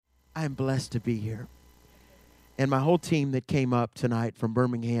I am blessed to be here. And my whole team that came up tonight from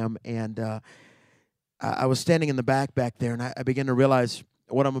Birmingham, and I was standing in the back there, and I began to realize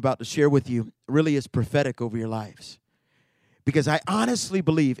what I'm about to share with you really is prophetic over your lives. Because I honestly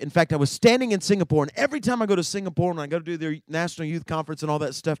believe, in fact, I was standing in Singapore, and every time I go to Singapore and I go to do their National Youth Conference and all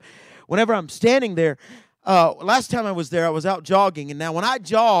that stuff, whenever I'm standing there, last time I was there, I was out jogging, and now when I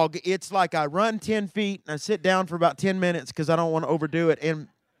jog, it's like I run 10 feet, and I sit down for about 10 minutes because I don't want to overdo it,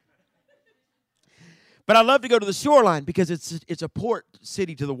 but I love to go to the shoreline because it's a port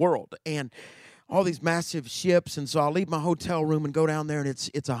city to the world, and all these massive ships, and so I'll leave my hotel room and go down there, and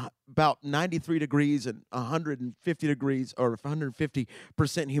it's about 93 degrees and 150 degrees or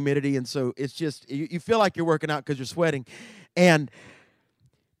 150% humidity, and so it's just, you feel like you're working out because you're sweating. But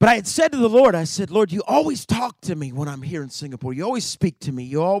I had said to the Lord, I said, Lord, you always talk to me when I'm here in Singapore. You always speak to me.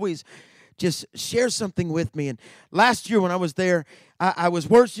 You always just share something with me. And last year when I was there, I was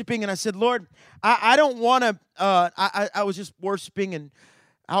worshiping, and I said, Lord, I don't want to, I was just worshiping and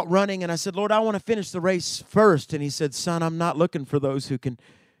out running, and I said, Lord, I want to finish the race first. And he said, son, I'm not looking for those who can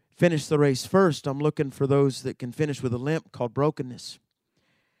finish the race first. I'm looking for those that can finish with a limp called brokenness.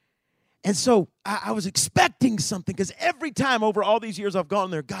 And so I was expecting something, because every time over all these years I've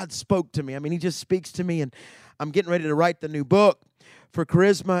gone there, God spoke to me. I mean, he just speaks to me, and I'm getting ready to write the new book for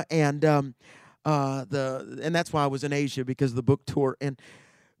Charisma, and that's why I was in Asia, because of the book tour.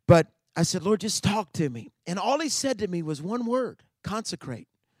 But I said, Lord, just talk to me. And all he said to me was one word: consecrate.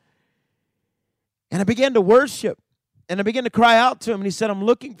 And I began to worship, and I began to cry out to him, and he said, I'm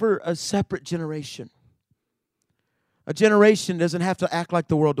looking for a separate generation. A generation that doesn't have to act like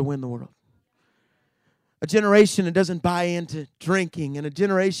the world to win the world. A generation that doesn't buy into drinking. And a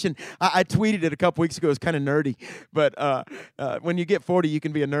generation, I tweeted it a couple weeks ago, it's kind of nerdy, but when you get 40, you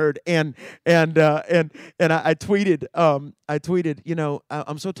can be a nerd. And I tweeted, you know,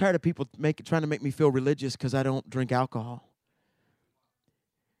 I'm so tired of people trying to make me feel religious because I don't drink alcohol.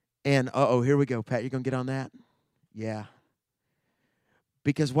 And here we go, Pat, you going to get on that? Yeah.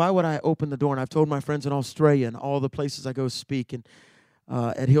 Because why would I open the door? And I've told my friends in Australia and all the places I go speak, and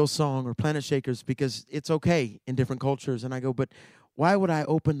at Hillsong or Planet Shakers, because it's okay in different cultures. And I go, but why would I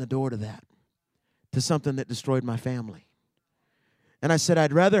open the door to that? To something that destroyed my family. And I said,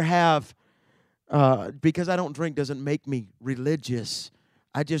 I'd rather have, because I don't drink doesn't make me religious.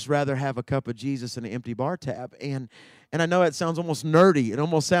 I'd just rather have a cup of Jesus and an empty bar tab. And I know it sounds almost nerdy. It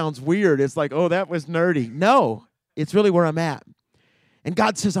almost sounds weird. It's like, oh, that was nerdy. No, it's really where I'm at. And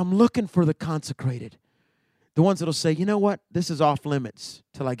God says, I'm looking for the consecrated. The ones that'll say, you know what? This is off limits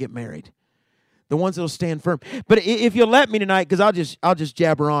till I get married. The ones that'll stand firm. But if you'll let me tonight, because I'll just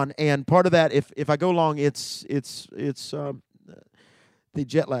jabber on. And part of that, if I go long, it's the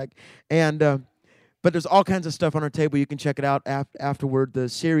jet lag. But there's all kinds of stuff on our table. You can check it out afterward. The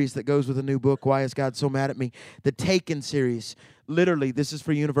series that goes with the new book, Why Is God So Mad at Me? The Taken series. Literally, this is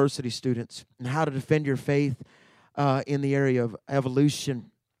for university students and how to defend your faith in the area of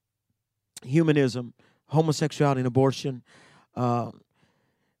evolution, humanism, homosexuality and abortion,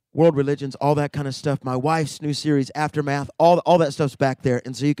 world religions, all that kind of stuff. My wife's new series, Aftermath, all that stuff's back there.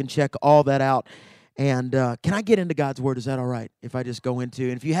 And so you can check all that out. And can I get into God's Word? Is that all right if I just go into?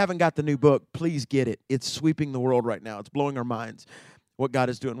 And if you haven't got the new book, please get it. It's sweeping the world right now. It's blowing our minds what God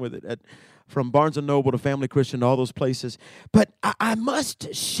is doing with it. From Barnes & Noble to Family Christian to all those places. But I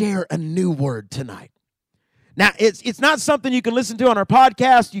must share a new word tonight. Now, it's not something you can listen to on our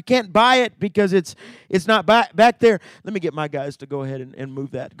podcast. You can't buy it because it's not back there. Let me get my guys to go ahead and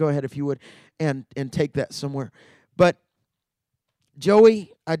move that. Go ahead if you would and take that somewhere. But,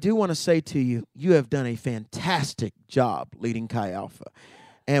 Joey, I do want to say to you, you have done a fantastic job leading Chi Alpha.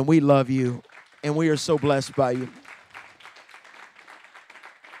 And we love you, and we are so blessed by you.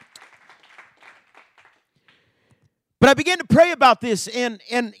 But I began to pray about this, and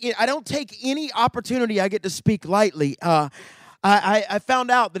I don't take any opportunity I get to speak lightly. I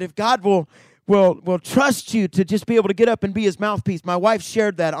found out that if God will trust you to just be able to get up and be his mouthpiece. My wife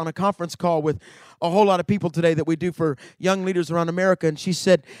shared that on a conference call with a whole lot of people today that we do for young leaders around America, and she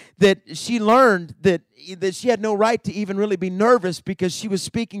said that she learned that she had no right to even really be nervous because she was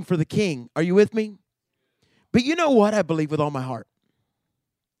speaking for the King. Are you with me? But you know what I believe with all my heart?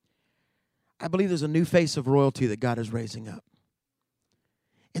 I believe there's a new face of royalty that God is raising up.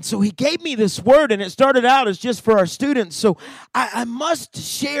 And so he gave me this word, and it started out as just for our students. So I must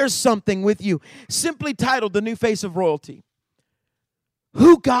share something with you, simply titled The New Face of Royalty.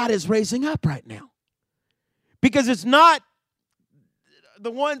 Who God is raising up right now. Because it's not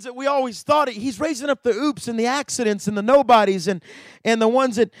the ones that we always thought. He's raising up the oops and the accidents and the nobodies and the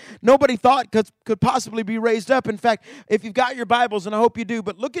ones that nobody thought could possibly be raised up. In fact, if you've got your Bibles, and I hope you do,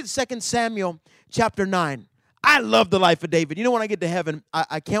 but look at 2 Samuel chapter 9. I love the life of David. You know, when I get to heaven,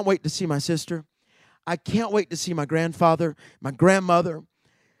 I can't wait to see my sister. I can't wait to see my grandfather, my grandmother.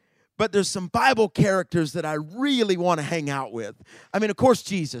 But there's some Bible characters that I really want to hang out with. I mean, of course,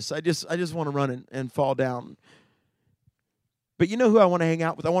 Jesus. I just want to run and fall down. But you know who I want to hang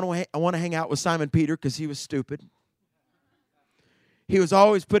out with? I want to hang out with Simon Peter because he was stupid. He was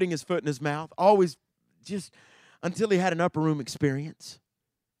always putting his foot in his mouth, always just until he had an upper room experience.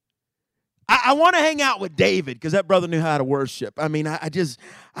 I want to hang out with David because that brother knew how to worship. I mean,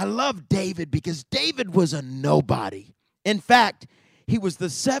 I love David because David was a nobody. In fact, he was the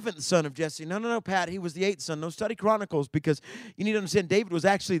 7th son of Jesse. No, Pat, he was the 8th son. No, study Chronicles because you need to understand David was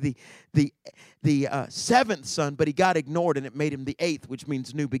actually the 7th son, but he got ignored and it made him the 8th, which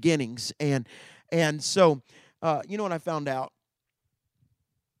means new beginnings. And so, you know what I found out?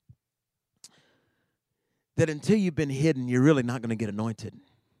 That until you've been hidden, you're really not going to get anointed.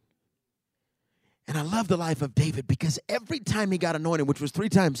 And I love the life of David because every time he got anointed, which was 3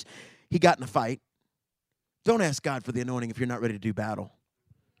 times he got in a fight. Don't ask God for the anointing if you're not ready to do battle.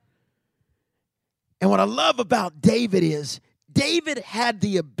 And what I love about David is David had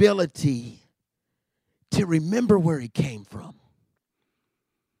the ability to remember where he came from.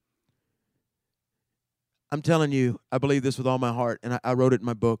 I'm telling you, I believe this with all my heart, and I wrote it in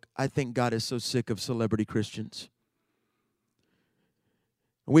my book. I think God is so sick of celebrity Christians.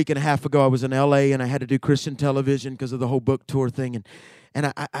 A week and a half ago, I was in L.A., and I had to do Christian television because of the whole book tour thing.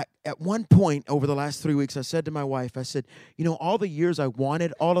 And I at one point over the last 3 weeks, I said to my wife, I said, you know, all the years I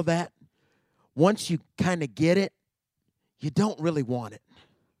wanted all of that, once you kind of get it, you don't really want it.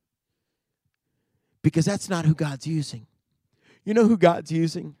 Because that's not who God's using. You know who God's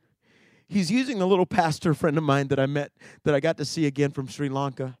using? He's using a little pastor friend of mine that I met, that I got to see again from Sri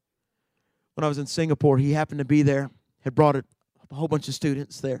Lanka. When I was in Singapore, he happened to be there, had brought a whole bunch of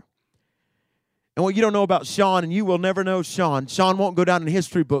students there. And what you don't know about Sean, and you will never know Sean won't go down in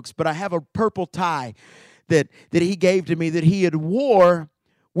history books, but I have a purple tie that he gave to me that he had wore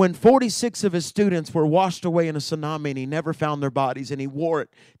when 46 of his students were washed away in a tsunami and he never found their bodies, and he wore it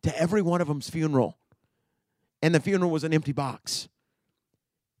to every one of them's funeral. And the funeral was an empty box.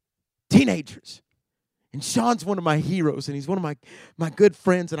 Teenagers. And Sean's one of my heroes, and he's one of my good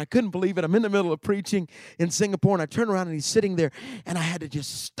friends, and I couldn't believe it. I'm in the middle of preaching in Singapore, and I turn around, and he's sitting there, and I had to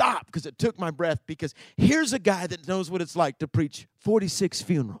just stop because it took my breath, because here's a guy that knows what it's like to preach 46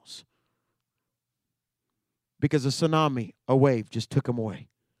 funerals because a tsunami, a wave, just took him away.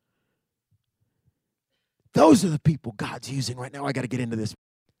 Those are the people God's using right now. I got to get into this.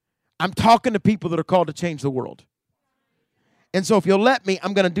 I'm talking to people that are called to change the world. And so if you'll let me,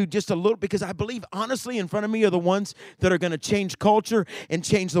 I'm going to do just a little, because I believe, honestly, in front of me are the ones that are going to change culture and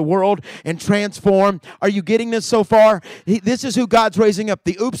change the world and transform. Are you getting this so far? This is who God's raising up,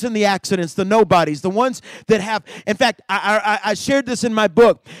 the oops and the accidents, the nobodies, the ones that have, in fact, I shared this in my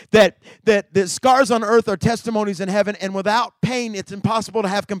book, that the scars on earth are testimonies in heaven, and without pain, it's impossible to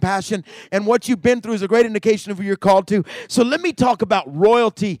have compassion, and what you've been through is a great indication of who you're called to. So let me talk about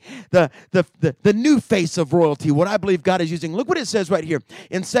royalty, the new face of royalty, what I believe God is using. Look what it says right here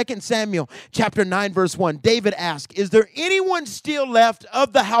in 2 Samuel chapter 9, verse 1. David asked, is there anyone still left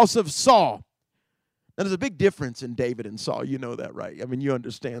of the house of Saul? Now, there's a big difference in David and Saul. You know that, right? I mean, you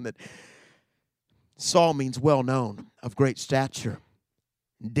understand that Saul means well known, of great stature.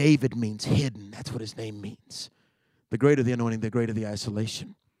 David means hidden. That's what his name means. The greater the anointing, the greater the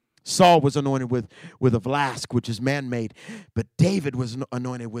isolation. Saul was anointed with a flask, which is man-made, but David was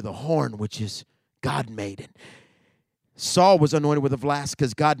anointed with a horn, which is God-made. Saul was anointed with a flask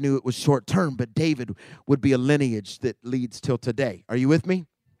because God knew it was short term, but David would be a lineage that leads till today. Are you with me?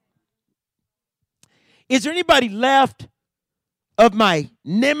 Is there anybody left of my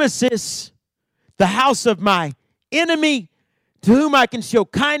nemesis, the house of my enemy, to whom I can show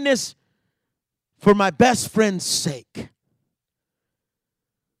kindness for my best friend's sake?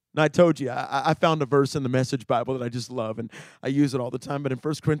 Now, I told you, I found a verse in the Message Bible that I just love, and I use it all the time. But in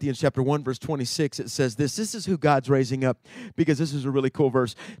 1 Corinthians chapter 1, verse 26, it says this. This is who God's raising up, because this is a really cool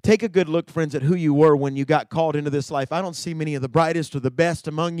verse. Take a good look, friends, at who you were when you got called into this life. I don't see many of the brightest or the best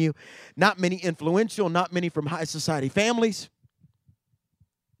among you. Not many influential, not many from high society families.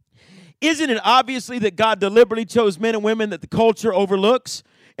 Isn't it obviously that God deliberately chose men and women that the culture overlooks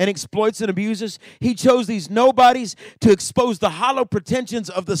and exploits and abuses? He chose these nobodies to expose the hollow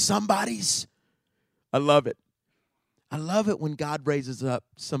pretensions of the somebodies. I love it. I love it when God raises up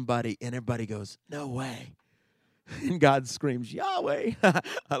somebody and everybody goes, no way. And God screams, Yahweh.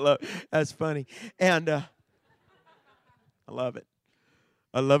 That's funny. And I love it.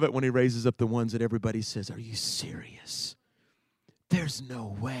 I love it when he raises up the ones that everybody says, are you serious? There's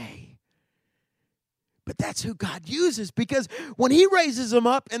no way. But that's who God uses, because when he raises them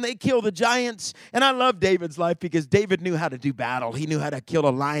up and they kill the giants, and I love David's life because David knew how to do battle. He knew how to kill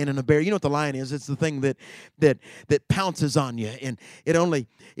a lion and a bear. You know what the lion is? It's the thing that pounces on you, and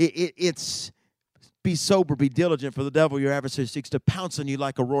it's be sober, be diligent, for the devil, your adversary, seeks to pounce on you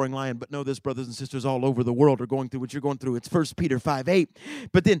like a roaring lion. But know this, brothers and sisters all over the world are going through what you're going through. It's 1 Peter 5:8.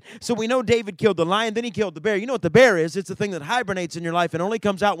 But then, so we know David killed the lion, then he killed the bear. You know what the bear is? It's the thing that hibernates in your life and only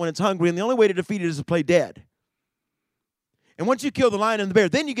comes out when it's hungry, and the only way to defeat it is to play dead. And once you kill the lion and the bear,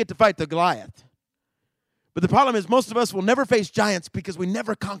 then you get to fight the Goliath. But the problem is most of us will never face giants because we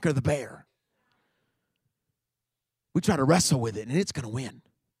never conquer the bear. We try to wrestle with it, and it's going to win.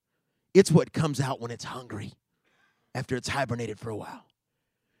 It's what comes out when it's hungry after it's hibernated for a while.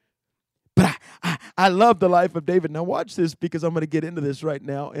 But I love the life of David. Now watch this, because I'm going to get into this right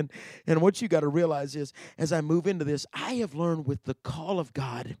now. And what you got to realize is, as I move into this, I have learned with the call of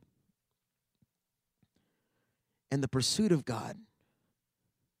God and the pursuit of God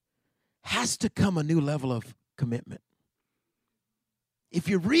has to come a new level of commitment. If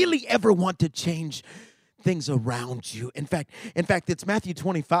you really ever want to change things around you. In fact, it's Matthew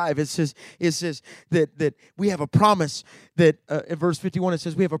 25. It says that we have a promise that in verse 51 it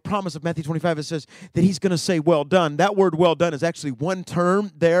says we have a promise of Matthew 25. It says that he's going to say, well done. That word well done is actually one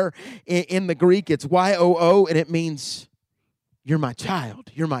term there in the Greek. It's Y-O-O, and it means you're my child.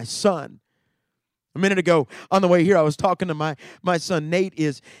 You're my son. A minute ago on the way here, I was talking to my son. Nate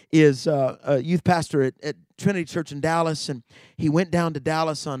is a youth pastor at Trinity Church in Dallas, and he went down to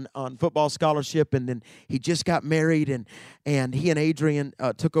Dallas on football scholarship, and then he just got married, and he and Adrian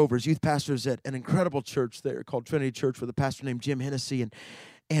took over as youth pastors at an incredible church there called Trinity Church with a pastor named Jim Hennessy,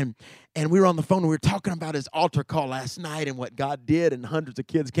 and we were on the phone, and we were talking about his altar call last night and what God did, and hundreds of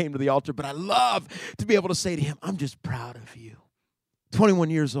kids came to the altar. But I love to be able to say to him, I'm just proud of you. 21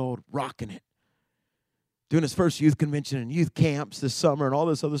 years old, rocking it. Doing his first youth convention and youth camps this summer and all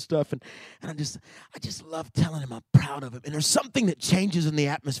this other stuff. And I just love telling him I'm proud of him. And there's something that changes in the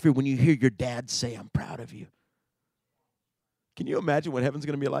atmosphere when you hear your dad say, I'm proud of you. Can you imagine what heaven's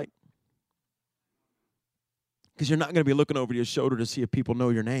going to be like? Because you're not going to be looking over your shoulder to see if people know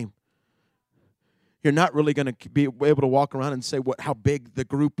your name. You're not really going to be able to walk around and say how big the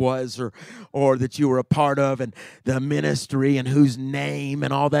group was or that you were a part of and the ministry and whose name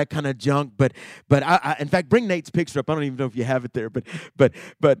and all that kind of junk. But I in fact, bring Nate's picture up. I don't even know if you have it there. But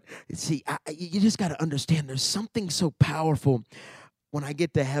see, you just got to understand there's something so powerful when I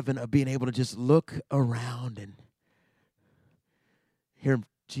get to heaven of being able to just look around and hear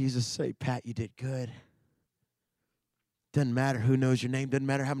Jesus say, Pat, you did good. Doesn't matter who knows your name. Doesn't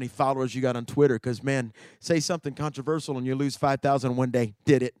matter how many followers you got on Twitter. Because, man, say something controversial and you lose 5,000 one day.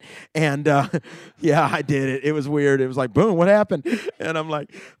 Did it. And, yeah, I did it. It was weird. It was like, boom, what happened? And I'm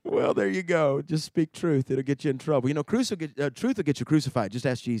like, well, there you go. Just speak truth. It'll get you in trouble. You know, truth will get you crucified. Just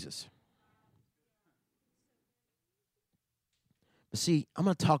ask Jesus. But see, I'm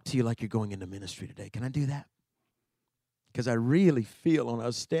going to talk to you like you're going into ministry today. Can I do that? Because I really feel, when I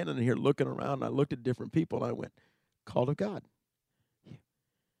was standing here looking around, and I looked at different people, and I went, call of God. I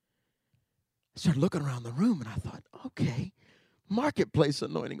started looking around the room, and I thought, okay, marketplace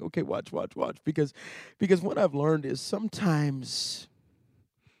anointing. Okay, watch. Because what I've learned is sometimes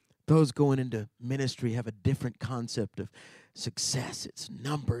those going into ministry have a different concept of success. It's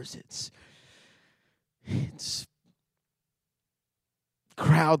numbers. It's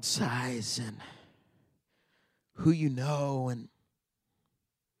crowd size and who you know and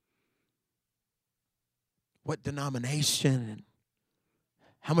what denomination and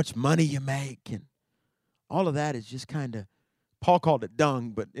how much money you make, and all of that is just kind of, Paul called it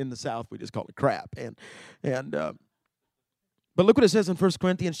dung, but in the South we just call it crap. But look what it says in 1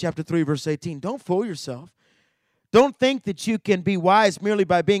 Corinthians chapter 3, verse 18. Don't fool yourself. Don't think that you can be wise merely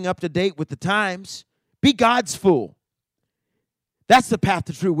by being up to date with the times. Be God's fool. That's the path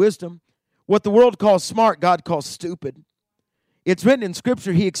to true wisdom. What the world calls smart, God calls stupid. It's written in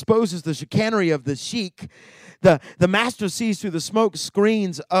Scripture, he exposes the chicanery of the sheik. The master sees through the smoke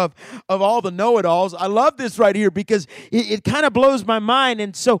screens of all the know-it-alls. I love this right here because it kind of blows my mind.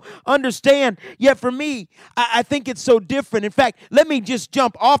 And so understand, yet for me, I think it's so different. In fact, let me just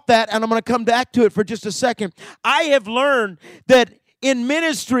jump off that, and I'm going to come back to it for just a second. I have learned that in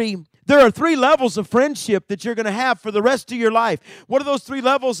ministry, There are 3 levels of friendship that you're going to have for the rest of your life. What are those 3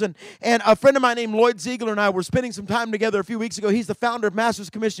 levels? And a friend of mine named Lloyd Ziegler and I were spending some time together a few weeks ago. He's the founder of Masters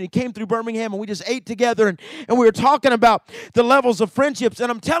Commission. He came through Birmingham, and we just ate together, and we were talking about the levels of friendships. And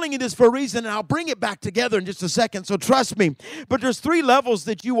I'm telling you this for a reason, and I'll bring it back together in just a second, so trust me. But there's 3 levels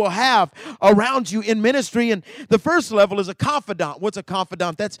that you will have around you in ministry, and the first level is a confidant. What's a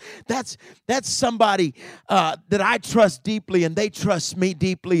confidant? That's somebody that I trust deeply, and they trust me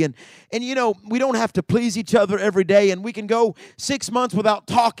deeply. And you know, we don't have to please each other every day, and we can go 6 months without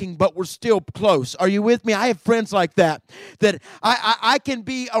talking, but we're still close. Are you with me? I have friends like that I can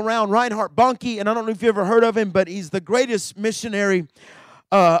be around Reinhard Bonnke, and I don't know if you ever heard of him, but he's the greatest missionary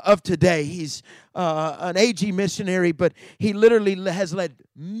of today. He's an AG missionary, but he literally has led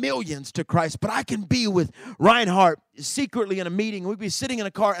millions to Christ. But I can be with Reinhard secretly in a meeting. We'd be sitting in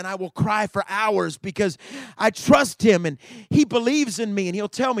a car, and I will cry for hours because I trust him, and he believes in me, and he'll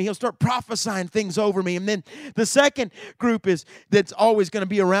tell me, he'll start prophesying things over me. And then the second group is that's always going to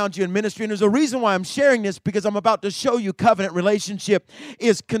be around you in ministry, and there's a reason why I'm sharing this, because I'm about to show you covenant relationship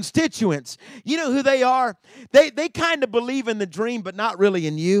is constituents. You know who they are? They kind of believe in the dream, but not really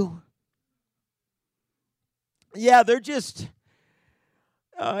in you. Yeah, they're just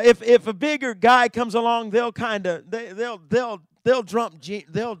if a bigger guy comes along, they'll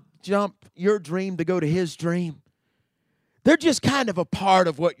jump your dream to go to his dream. They're just kind of a part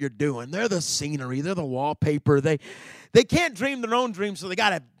of what you're doing. They're the scenery. They're the wallpaper. They can't dream their own dream, so they got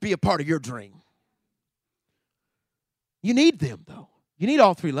to be a part of your dream. You need them, though. You need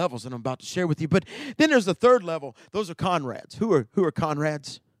all 3 levels that I'm about to share with you. But then there's the third level. Those are Conrads. Who are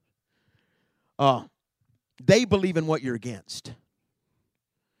Conrads? They believe in what you're against.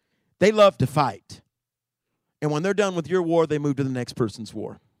 They love to fight. And when they're done with your war, they move to the next person's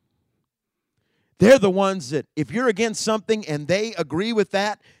war. They're the ones that if you're against something and they agree with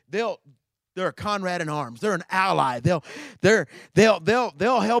that, they're a Conrad in arms. They're an ally. They'll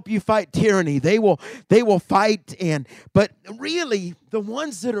help you fight tyranny. They will fight, but really the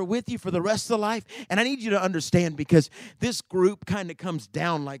ones that are with you for the rest of the life, and I need you to understand, because this group kind of comes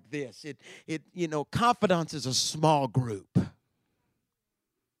down like this. Confidence is a small group.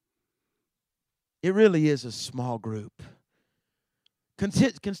 It really is a small group.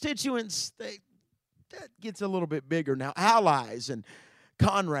 Constituents, that gets a little bit bigger now. Allies and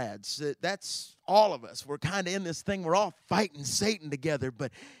Conrads, that's all of us. We're kind of in this thing. We're all fighting Satan together.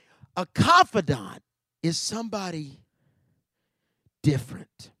 But a confidant is somebody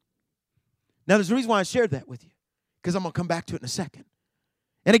different. Now, there's a reason why I shared that with you, because I'm going to come back to it in a second.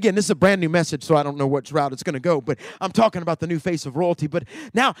 And again, this is a brand new message, so I don't know which route it's going to go, but I'm talking about the new face of royalty. But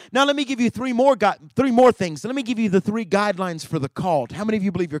now let me give you 3 more things. Let me give you the 3 guidelines for the called. How many of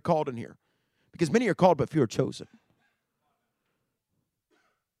you believe you're called in here? Because many are called, but few are chosen.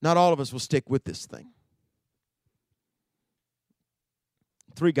 Not all of us will stick with this thing.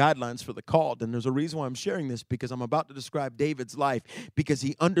 3 guidelines for the called, and there's a reason why I'm sharing this, because I'm about to describe David's life, because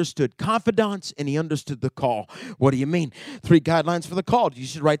he understood confidence and he understood the call. What do you mean? 3 guidelines for the called. You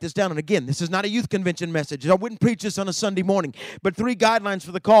should write this down. And again, this is not a youth convention message. I wouldn't preach this on a Sunday morning, but 3 guidelines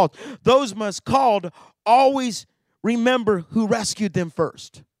for the called. Those must called always remember who rescued them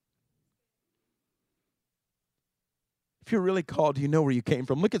first. If you're really called, you know where you came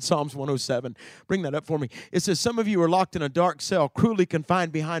from. Look at Psalms 107. Bring that up for me. It says, some of you are locked in a dark cell, cruelly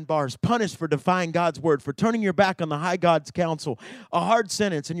confined behind bars, punished for defying God's word, for turning your back on the high God's counsel. A hard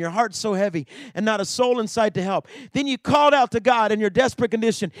sentence, and your heart's so heavy, and not a soul in sight to help. Then you called out to God in your desperate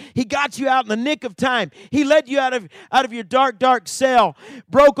condition. He got you out in the nick of time. He led you out of your dark cell,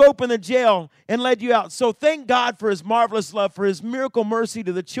 broke open the jail, and led you out. So thank God for his marvelous love, for his miracle mercy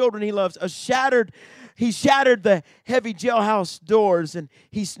to the children he loves. He shattered the heavy jailhouse doors, and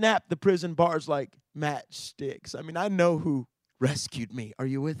he snapped the prison bars like matchsticks. I mean, I know who rescued me. Are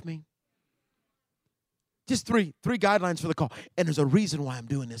you with me? Just three guidelines for the call. And there's a reason why I'm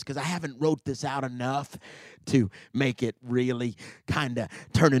doing this, because I haven't wrote this out enough to make it really kind of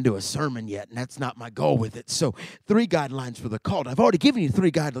turn into a sermon yet, and that's not my goal with it. So 3 guidelines for the called. I've already given you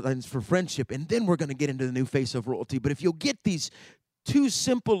 3 guidelines for friendship, and then we're going to get into the new face of royalty. But if you'll get these 2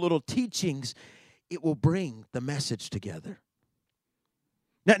 simple little teachings, it will bring the message together.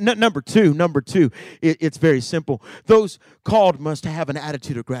 Now, number two, it's very simple. Those called must have an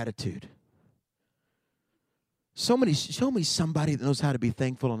attitude of gratitude. Show me somebody that knows how to be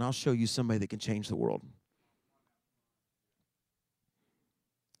thankful, and I'll show you somebody that can change the world.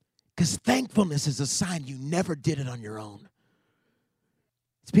 Because thankfulness is a sign you never did it on your own.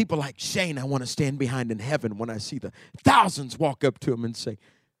 It's people like Shane I want to stand behind in heaven when I see the thousands walk up to him and say,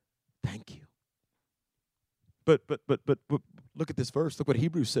 thank you. look at this verse. Look what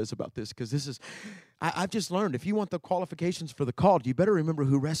Hebrews says about this, because this is, I've just learned, if you want the qualifications for the called, you better remember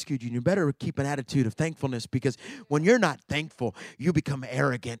who rescued you. And you better keep an attitude of thankfulness, because when you're not thankful, you become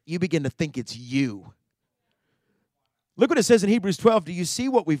arrogant. You begin to think it's you. Look what it says in Hebrews 12. Do you see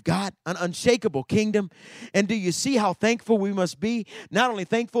what we've got? An unshakable kingdom. And do you see how thankful we must be? Not only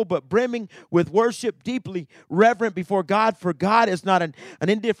thankful, but brimming with worship, deeply reverent before God. For God is not an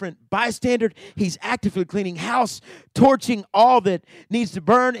indifferent bystander. He's actively cleaning house, torching all that needs to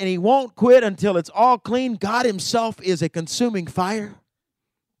burn, and he won't quit until it's all clean. God himself is a consuming fire.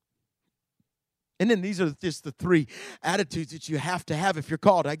 And then these are just the three attitudes that you have to have if you're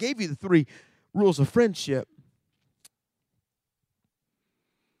called. I gave you the 3 rules of friendship.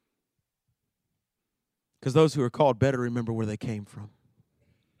 Because those who are called better remember where they came from.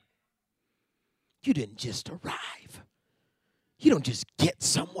 You didn't just arrive. You don't just get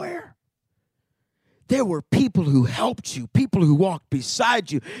somewhere. There were people who helped you, people who walked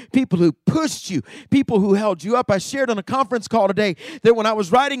beside you, people who pushed you, people who held you up. I shared on a conference call today that when I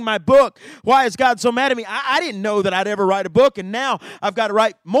was writing my book, Why Is God So Mad at Me? I didn't know that I'd ever write a book, and now I've got to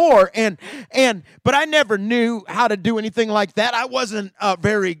write more. But I never knew how to do anything like that. I wasn't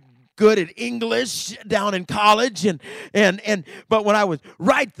very good at English down in college, but when I would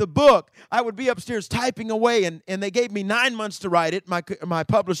write the book, I would be upstairs typing away, and they gave me 9 months to write it. My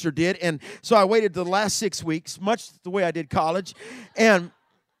publisher did, and so I waited the last 6 weeks, much the way I did college, and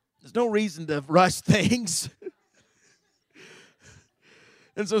there's no reason to rush things.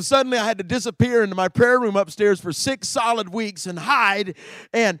 And so suddenly I had to disappear into my prayer room upstairs for 6 solid weeks and hide.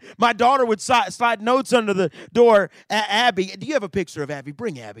 And my daughter would slide notes under the door. Abby, do you have a picture of Abby?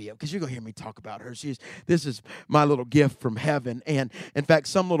 Bring Abby up, because you're going to hear me talk about her. This is my little gift from heaven. And in fact,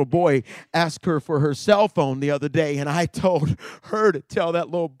 some little boy asked her for her cell phone the other day, and I told her to tell that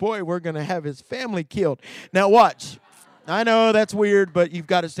little boy we're going to have his family killed. Now watch. I know that's weird, but you've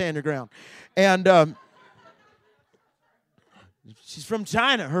got to stand your ground. And she's from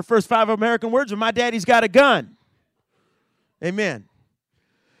China. Her first 5 American words are, "My daddy's got a gun." Amen.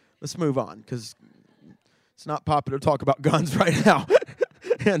 Let's move on, because it's not popular to talk about guns right now.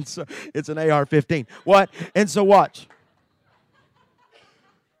 And so it's an AR-15. What? And so watch.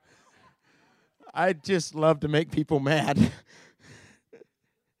 I just love to make people mad.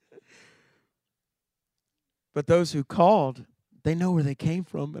 But those who called, they know where they came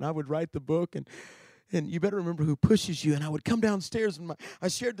from. And I would write the book, and you better remember who pushes you. And I would come downstairs, and I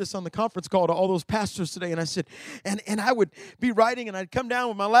shared this on the conference call to all those pastors today. And I said, and I would be writing, and I'd come down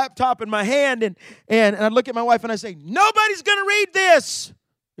with my laptop in my hand, and I'd look at my wife, and I'd say, "Nobody's going to read this."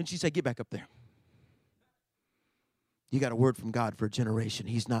 And she'd say, "Get back up there. You got a word from God for a generation.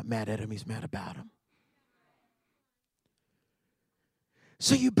 He's not mad at him. He's mad about him."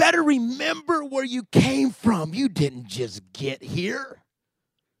 So you better remember where you came from. You didn't just get here.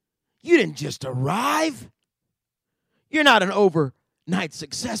 You didn't just arrive. You're not an overnight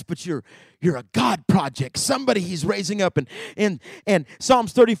success, but you're a God project. Somebody he's raising up. And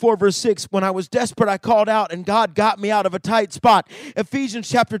Psalms 34, verse 6, when I was desperate, I called out, and God got me out of a tight spot. Ephesians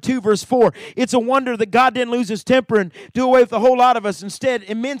chapter 2, verse 4, it's a wonder that God didn't lose his temper and do away with a whole lot of us. Instead,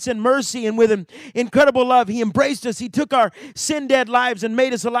 immense in mercy and with an incredible love, he embraced us. He took our sin-dead lives and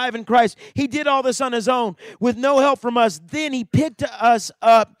made us alive in Christ. He did all this on his own with no help from us. Then he picked us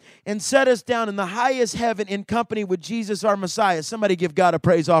up and set us down in the highest heaven in company with Jesus, our Messiah. Somebody give God a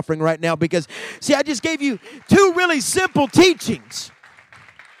praise offering right now, because, see, I just gave you 2 really simple teachings.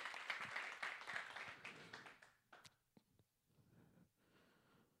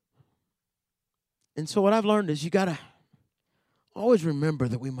 And so what I've learned is you got to always remember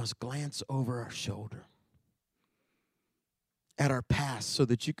that we must glance over our shoulder at our past so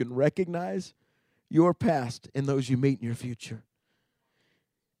that you can recognize your past and those you meet in your future.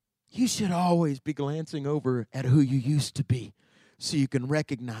 You should always be glancing over at who you used to be so you can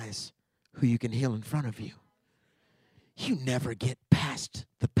recognize who you can heal in front of you. You never get past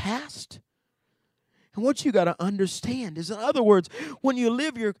the past. And what you got to understand is, in other words, when you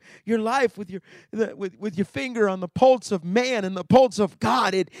live your life with your finger on the pulse of man and the pulse of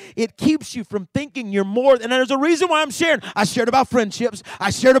God, it keeps you from thinking you're more. And there's a reason why I'm sharing. I shared about friendships. I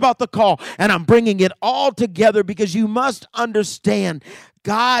shared about the call. And I'm bringing it all together because you must understand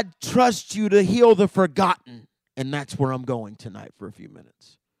God trusts you to heal the forgotten. And that's where I'm going tonight for a few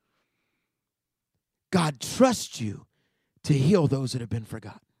minutes. God trusts you to heal those that have been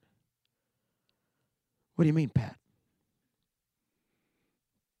forgotten. What do you mean, Pat?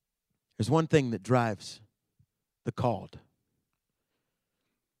 There's one thing that drives the called,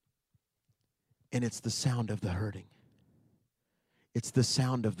 and it's the sound of the hurting. It's the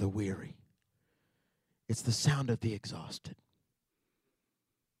sound of the weary. It's the sound of the exhausted.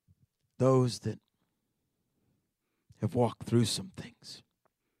 Those that have walked through some things.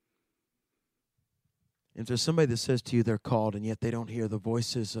 If there's somebody that says to you they're called and yet they don't hear the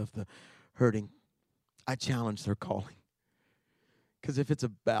voices of the hurting, I challenge their calling. Because if it's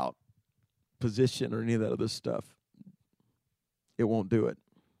about position or any of that other stuff, it won't do it.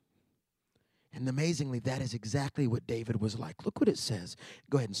 And amazingly, that is exactly what David was like. Look what it says.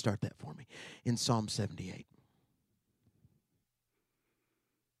 Go ahead and start that for me in Psalm 78.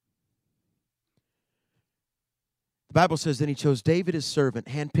 The Bible says, then he chose David his servant,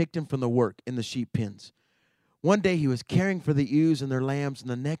 handpicked him from the work in the sheep pens. One day he was caring for the ewes and their lambs, and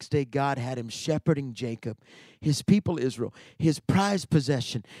the next day God had him shepherding Jacob, his people Israel, his prized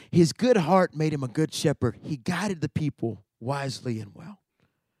possession. His good heart made him a good shepherd. He guided the people wisely and well.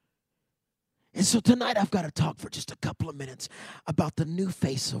 And so tonight I've got to talk for just a couple of minutes about the new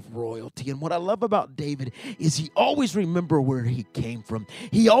face of royalty. And what I love about David is he always remembered where he came from.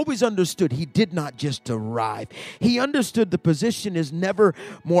 He always understood he did not just arrive. He understood the position is never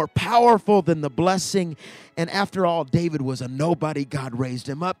more powerful than the blessing. And after all, David was a nobody. God raised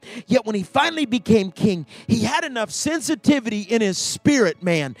him up. Yet when he finally became king, he had enough sensitivity in his spirit,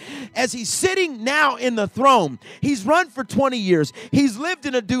 man. As he's sitting now in the throne, he's run for 20 years. He's lived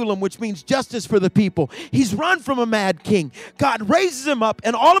in Adullam, which means justice for the people. He's run from a mad king. God raises him up,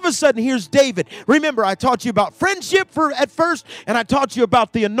 and all of a sudden, here's David. Remember, I taught you about friendship at first, and I taught you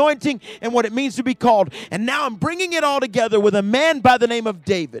about the anointing and what it means to be called. And now I'm bringing it all together with a man by the name of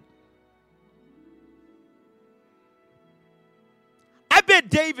David. I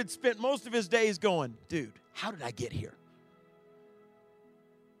bet David spent most of his days going, dude, how did I get here?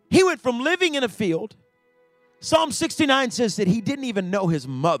 He went from living in a field. Psalm 69 says that he didn't even know his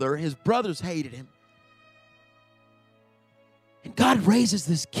mother. His brothers hated him. And God raises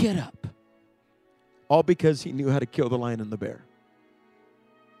this kid up. All because he knew how to kill the lion and the bear.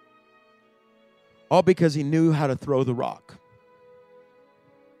 All because he knew how to throw the rock.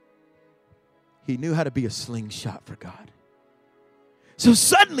 He knew how to be a slingshot for God. So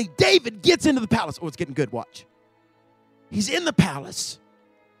suddenly David gets into the palace. Oh, it's getting good. Watch. He's in the palace.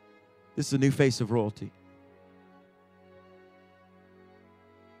 This is a new face of royalty.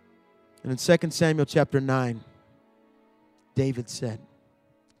 And in 2 Samuel chapter 9, David said,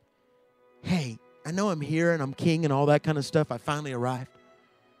 hey, I know I'm here and I'm king and all that kind of stuff. I finally arrived.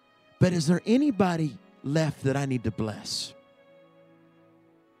 But is there anybody left that I need to bless?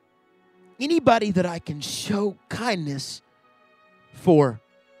 Anybody that I can show kindness for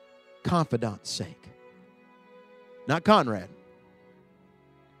confidant's sake? Not Conrad.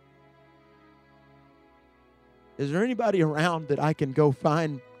 Is there anybody around that I can go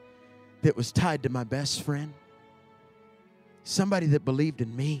find that was tied to my best friend? Somebody that believed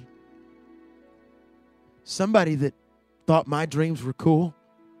in me? Somebody that thought my dreams were cool?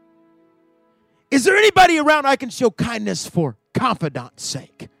 Is there anybody around I can show kindness for confidant's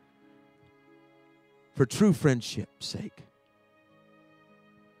sake? For true friendship's sake?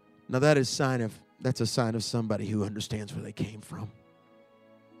 Now that's a sign of somebody who understands where they came from.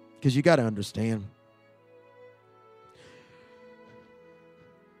 Because you got to understand.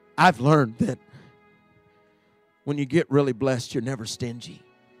 I've learned that when you get really blessed, you're never stingy.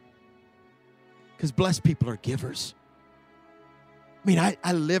 Because blessed people are givers. I mean,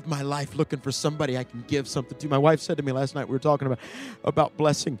 I live my life looking for somebody I can give something to. My wife said to me last night, we were talking about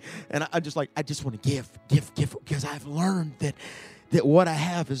blessing, and I just want to give, because I've learned that what I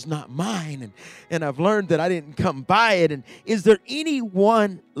have is not mine, and I've learned that I didn't come by it. And is there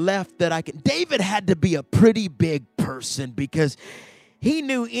anyone left that I can? David had to be a pretty big person, because he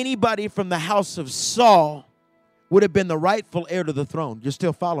knew anybody from the house of Saul would have been the rightful heir to the throne. You're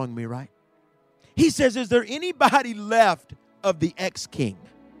still following me, right? He says, is there anybody left of the ex-king?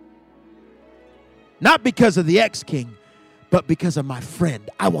 Not because of the ex-king, but because of my friend.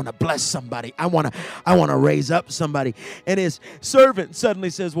 I want to bless somebody. I want to raise up somebody. And his servant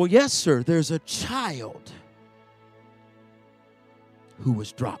suddenly says, well, yes, sir, there's a child who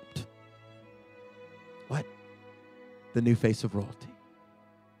was dropped. What? The new face of royalty.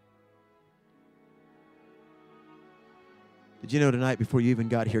 Did you know tonight, before you even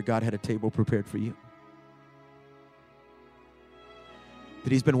got here, God had a table prepared for you?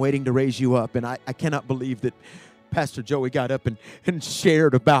 That he's been waiting to raise you up. And I cannot believe that Pastor Joey got up and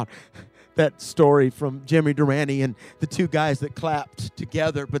shared about that story from Jimmy Durante and the two guys that clapped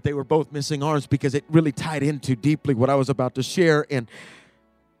together, but they were both missing arms, because it really tied into deeply what I was about to share. And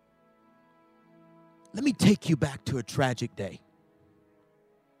let me take you back to a tragic day.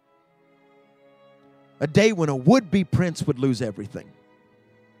 A day when a would-be prince would lose everything.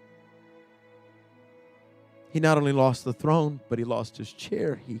 He not only lost the throne, but he lost his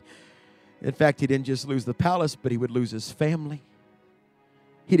chair. In fact, he didn't just lose the palace, but he would lose his family.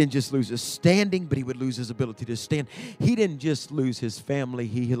 He didn't just lose his standing, but he would lose his ability to stand. He didn't just lose his family.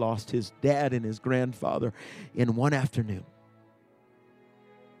 He lost his dad and his grandfather in one afternoon.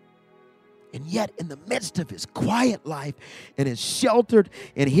 And yet, in the midst of his quiet life and his sheltered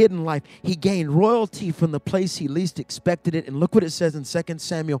and hidden life, he gained royalty from the place he least expected it. And look what it says in 2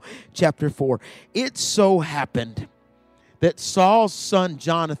 Samuel chapter 4. It so happened that Saul's son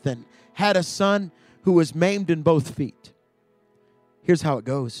Jonathan had a son who was maimed in both feet. Here's how it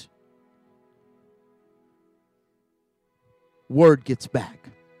goes. Word gets back.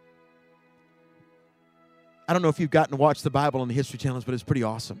 I don't know if you've gotten to watch the Bible on the History Channels, but it's pretty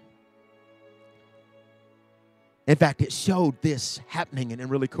awesome. In fact, it showed this happening in a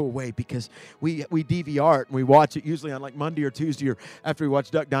really cool way because we DVR it and we watch it usually on like Monday or Tuesday or after we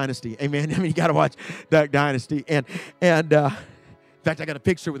watch Duck Dynasty. Amen. I mean, you got to watch Duck Dynasty. And in fact, I got a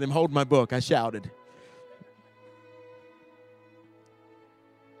picture with him holding my book. I shouted.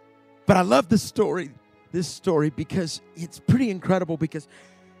 But I love this story because it's pretty incredible because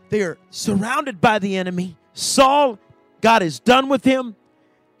they are surrounded by the enemy. Saul, God is done with him.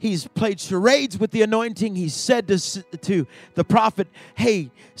 He's played charades with the anointing. He said to the prophet,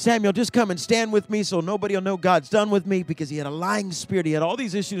 hey, Samuel, just come and stand with me so nobody will know God's done with me, because he had a lying spirit. He had all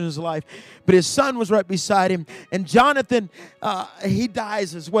these issues in his life. But his son was right beside him. And Jonathan, he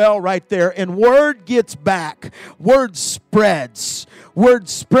dies as well right there. And word gets back. Word spreads. Word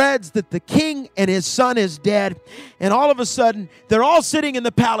spreads that the king and his son is dead. And all of a sudden, they're all sitting in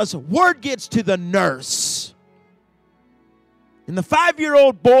the palace. Word gets to the nurse. And the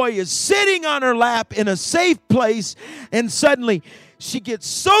 5-year-old boy is sitting on her lap in a safe place, and suddenly she gets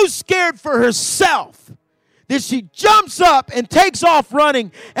so scared for herself that she jumps up and takes off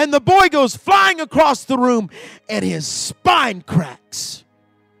running, and the boy goes flying across the room, and his spine cracks.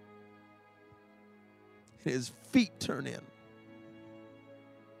 His feet turn in.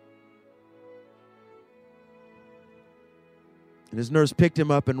 And his nurse picked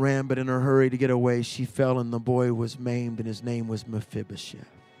him up and ran, but in her hurry to get away, she fell, and the boy was maimed, and his name was Mephibosheth.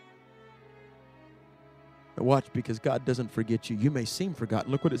 Now watch, because God doesn't forget you. You may seem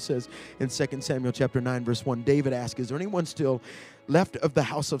forgotten. Look what it says in 2 Samuel chapter 9, verse 1. David asked, is there anyone still left of the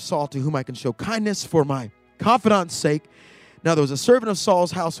house of Saul to whom I can show kindness for my confidant's sake? Now there was a servant of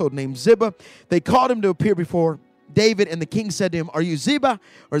Saul's household named Ziba. They called him to appear before David, and the king said to him, are you Ziba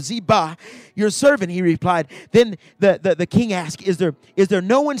or Ziba, your servant? He replied. Then the king asked, is there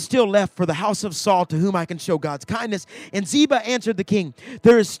no one still left for the house of Saul to whom I can show God's kindness? And Ziba answered the king,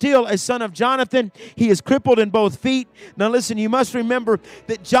 there is still a son of Jonathan. He is crippled in both feet. Now listen, you must remember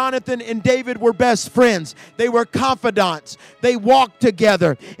that Jonathan and David were best friends. They were confidants. They walked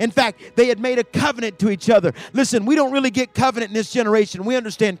together. In fact, they had made a covenant to each other. Listen, we don't really get covenant in this generation. We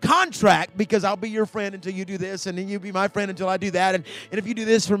understand contract, because I'll be your friend until you do this, and then you be my friend until I do that, and if you do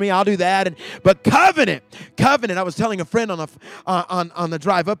this for me, I'll do that. But covenant. I was telling a friend on the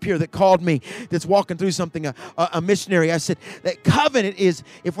drive up here that called me, that's walking through something, a missionary. I said that covenant is,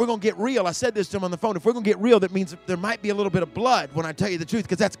 if we're going to get real, I said this to him on the phone, if we're going to get real, that means there might be a little bit of blood when I tell you the truth,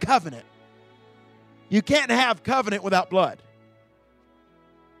 because that's covenant. You can't have covenant without blood.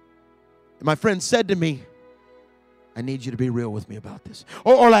 And my friend said to me, I need you to be real with me about this.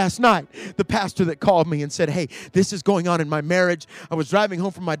 Or last night, the pastor that called me and said, hey, this is going on in my marriage. I was driving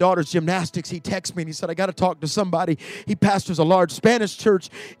home from my daughter's gymnastics. He texted me and he said, I got to talk to somebody. He pastors a large Spanish church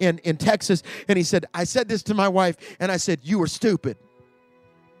in Texas. And he said, I said this to my wife, and I said, you were stupid.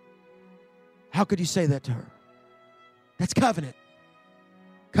 How could you say that to her? That's covenant.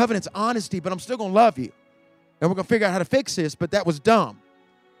 Covenant's honesty, but I'm still going to love you. And we're going to figure out how to fix this, but that was dumb.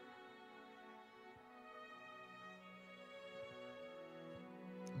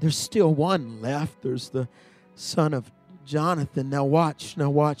 There's still one left. There's the son of Jonathan. Now watch,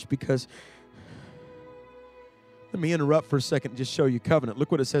 because let me interrupt for a second and just show you covenant.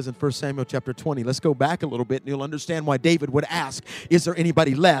 Look what it says in 1 Samuel chapter 20. Let's go back a little bit, and you'll understand why David would ask, is there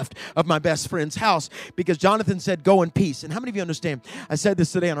anybody left of my best friend's house? Because Jonathan said, go in peace. And how many of you understand? I said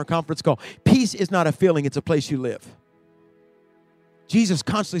this today on our conference call. Peace is not a feeling, it's a place you live. Jesus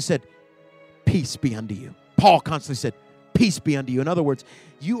constantly said, peace be unto you. Paul constantly said, peace be unto you. In other words,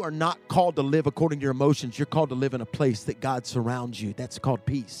 you are not called to live according to your emotions. You're called to live in a place that God surrounds you. That's called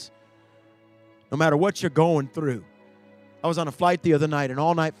peace. No matter what you're going through. I was on a flight the other night, an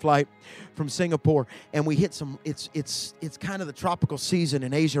all-night flight from Singapore, and we hit some, it's kind of the tropical season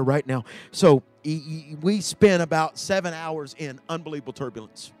in Asia right now. So we spent about 7 hours in unbelievable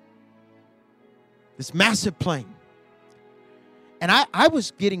turbulence. This massive plane. And I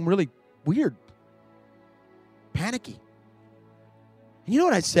was getting really weird. panicky. And you know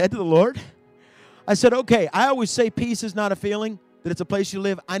what I said to the Lord? I said, okay, I always say peace is not a feeling, that it's a place you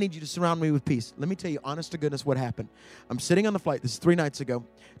live. I need you to surround me with peace. Let me tell you, honest to goodness, what happened. I'm sitting on the flight. This is 3 nights ago.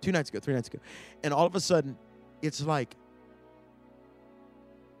 And all of a sudden, it's like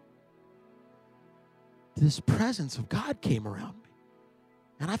this presence of God came around me.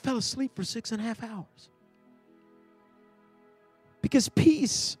 And I fell asleep for 6.5 hours. Because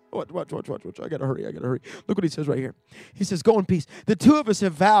peace, watch. I got to hurry. Look what he says right here. He says, go in peace. The two of us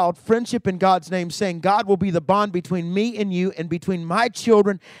have vowed friendship in God's name, saying God will be the bond between me and you and between my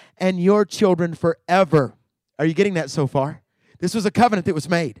children and your children forever. Are you getting that so far? This was a covenant that was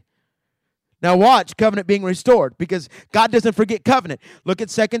made. Now watch covenant being restored, because God doesn't forget covenant. Look at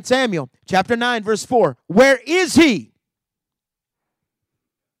 2 Samuel chapter 9, verse 4. Where is he?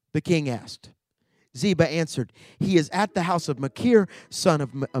 The king asked. Ziba answered, he is at the house of Machir, son of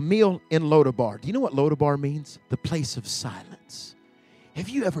Amiel in Lodabar. Do you know what Lodabar means? The place of silence. Have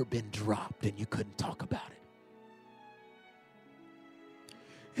you ever been dropped and you couldn't talk about it?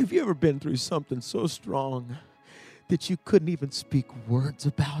 Have you ever been through something so strong that you couldn't even speak words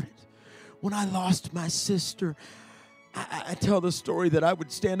about it? When I lost my sister, I tell the story that I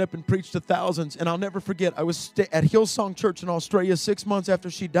would stand up and preach to thousands, and I'll never forget, I was at Hillsong Church in Australia 6 months after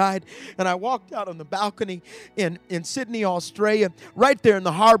she died, and I walked out on the balcony in Sydney, Australia, right there in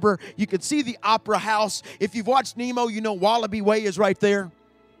the harbor. You could see the Opera House. If you've watched Nemo, you know Wallaby Way is right there.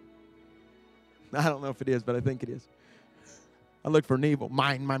 I don't know if it is, but I think it is. I look for Nemo.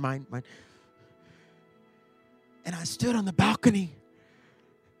 Mine. And I stood on the balcony,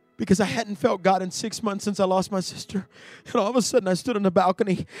 because I hadn't felt God in 6 months since I lost my sister. And all of a sudden, I stood on the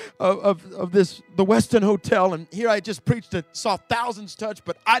balcony of the Westin Hotel, and here I just preached and saw thousands touched,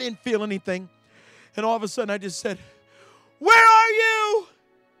 but I didn't feel anything. And all of a sudden, I just said, where are you?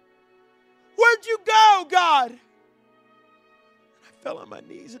 Where'd you go, God? And I fell on my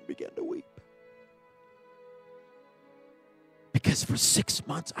knees and began to weep. Because for 6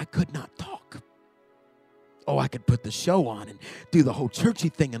 months, I could not talk. Oh, I could put the show on and do the whole churchy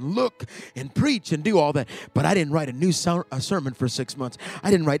thing and look and preach and do all that. But I didn't write a new sermon for 6 months.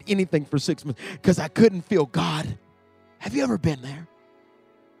 I didn't write anything for 6 months because I couldn't feel God. Have you ever been there?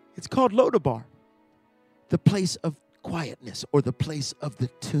 It's called Lodabar, the place of quietness, or the place of the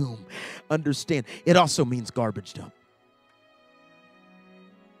tomb. Understand, it also means garbage dump.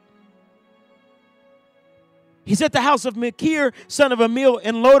 He's at the house of Machir, son of Amiel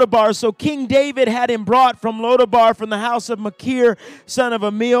in Lodabar. So King David had him brought from Lodabar, from the house of Machir, son of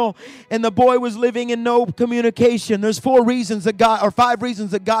Amiel. And the boy was living in no communication. There's 5 reasons that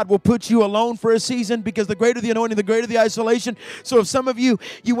God will put you alone for a season, because the greater the anointing, the greater the isolation. So if some of you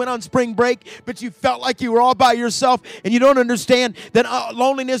went on spring break, but you felt like you were all by yourself and you don't understand that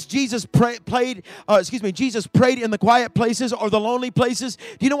loneliness, Jesus prayed in the quiet places or the lonely places.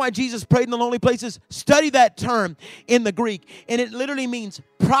 Do you know why Jesus prayed in the lonely places? Study that term in the Greek, and it literally means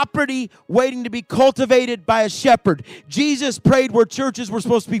property waiting to be cultivated by a shepherd. Jesus prayed where churches were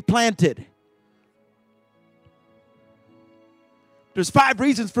supposed to be planted. There's 5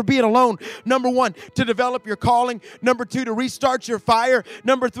 reasons for being alone. Number 1, to develop your calling. Number 2, to restart your fire.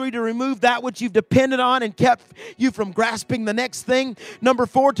 Number 3, to remove that which you've depended on and kept you from grasping the next thing. Number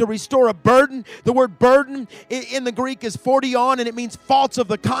 4, to restore a burden. The word burden in the Greek is phordion, and it means faults of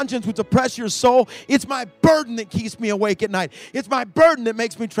the conscience which oppress your soul. It's my burden that keeps me awake at night. It's my burden that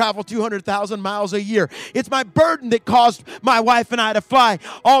makes me travel 200,000 miles a year. It's my burden that caused my wife and I to fly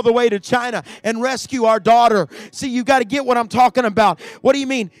all the way to China and rescue our daughter. See, you got to get what I'm talking about. What do you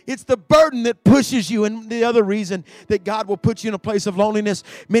mean? It's the burden that pushes you. And the other reason that God will put you in a place of loneliness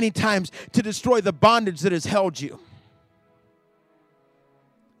many times, to destroy the bondage that has held you.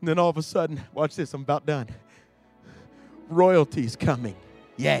 And then all of a sudden, watch this, I'm about done. Royalty's coming.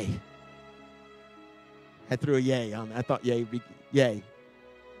 Yay. I threw a yay on that. I thought yay would be yay.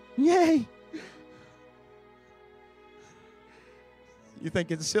 Yay. You think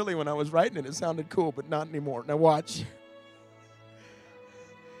it's silly. When I was writing it, it sounded cool, but not anymore. Now watch.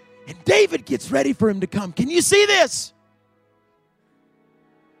 And David gets ready for him to come. Can you see this?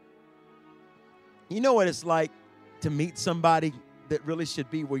 You know what it's like to meet somebody that really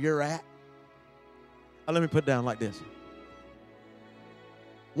should be where you're at? Let me put it down like this.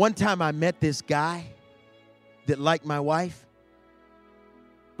 One time I met this guy that liked my wife,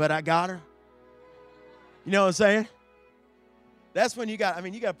 but I got her. You know what I'm saying? That's when you got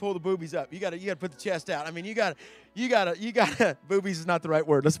to pull the boobies up. You got to put the chest out. You got to, boobies is not the right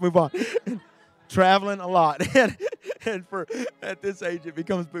word. Let's move on. Traveling a lot. And at this age, it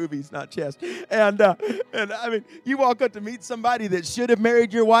becomes boobies, not chest. And you walk up to meet somebody that should have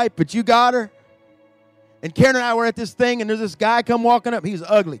married your wife, but you got her. And Karen and I were at this thing, and there's this guy come walking up. He's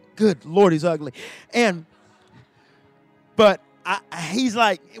ugly. Good Lord, he's ugly. But he's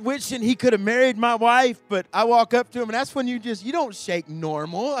like wishing he could have married my wife, but I walk up to him, and that's when you don't shake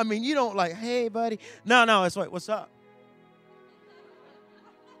normal. I mean, you don't like, hey, buddy. No, it's like, what's up?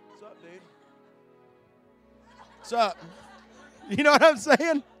 What's up, dude? What's up? You know what I'm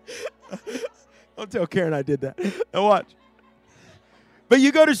saying? Don't tell Karen I did that. Now watch. But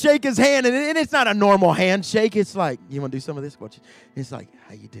you go to shake his hand, and it's not a normal handshake. It's like, you want to do some of this? Watch. It's like,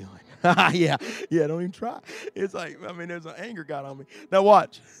 how you doing? yeah, don't even try. It's like, I mean, there's an anger got on me. Now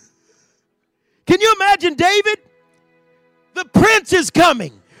watch. Can you imagine David? The prince is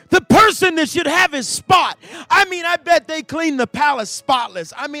coming. The person that should have his spot. I mean, I bet they cleaned the palace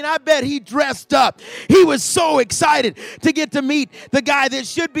spotless. I mean, I bet he dressed up. He was so excited to get to meet the guy that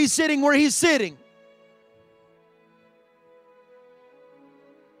should be sitting where he's sitting.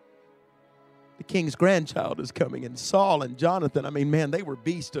 The king's grandchild is coming, and Saul and Jonathan, I mean, man, they were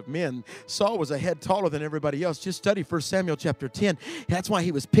beasts of men. Saul was a head taller than everybody else. Just study 1 Samuel chapter 10. That's why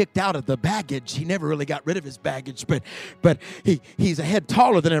he was picked out of the baggage. He never really got rid of his baggage, but he's a head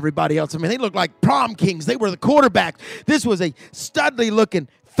taller than everybody else. I mean, they looked like prom kings. They were the quarterbacks. This was a studly-looking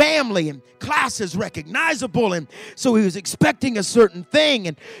family, and class is recognizable, and so he was expecting a certain thing,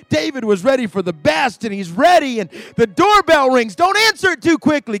 and David was ready for the best, and he's ready, and the doorbell rings. Don't answer it too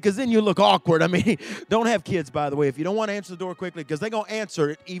quickly, because then you look awkward. I mean, don't have kids, by the way, if you don't want to answer the door quickly, because they're going to answer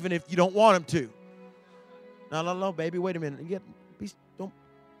it even if you don't want them to. No, baby, wait a minute. Don't.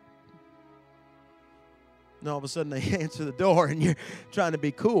 And all of a sudden they answer the door, and you're trying to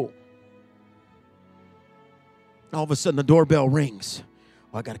be cool. All of a sudden the doorbell rings.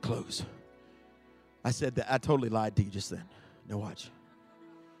 Oh, I got to close. I said that. I totally lied to you just then. Now watch.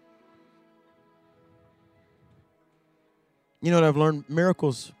 You know what I've learned?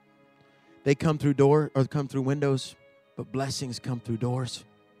 Miracles, they come through come through windows, but blessings come through doors.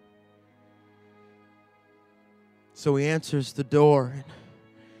 So he answers the door, and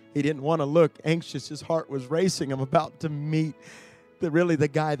he didn't want to look anxious. His heart was racing. I'm about to meet the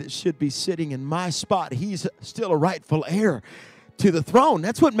guy that should be sitting in my spot. He's still a rightful heir to the throne.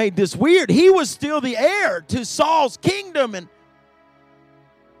 That's what made this weird. He was still the heir to Saul's kingdom, and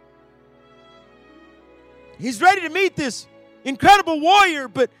he's ready to meet this incredible warrior.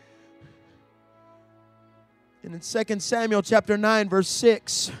 But in 2 Samuel chapter 9, verse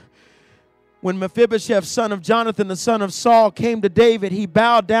 6, when Mephibosheth, son of Jonathan, the son of Saul, came to David, he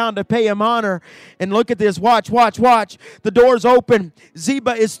bowed down to pay him honor. And look at this. Watch. The door's open.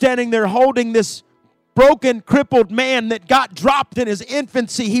 Ziba is standing there holding this broken, crippled man that got dropped in his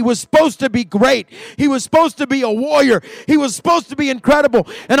infancy. He was supposed to be great. He was supposed to be a warrior. He was supposed to be incredible.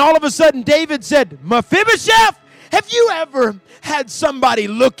 And all of a sudden, David said, Mephibosheth, have you ever had somebody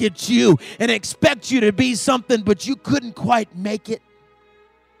look at you and expect you to be something, but you couldn't quite make it?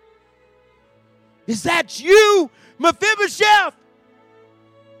 Is that you, Mephibosheth?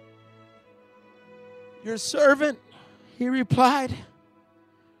 Your servant, he replied.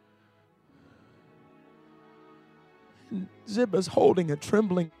 Ziba's holding a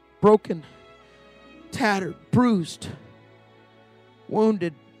trembling, broken, tattered, bruised,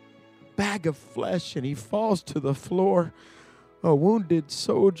 wounded bag of flesh, and he falls to the floor, a wounded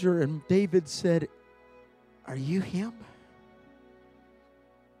soldier. And David said, are you him?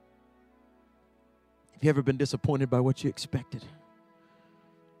 Have you ever been disappointed by what you expected?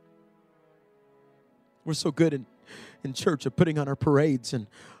 We're so good in church of putting on our parades and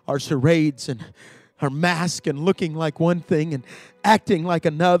our charades and our mask and looking like one thing and acting like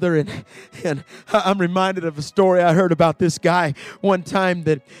another. And I'm reminded of a story I heard about this guy one time,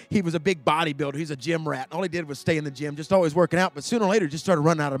 that he was a big bodybuilder. He's a gym rat. All he did was stay in the gym, just always working out. But sooner or later, just started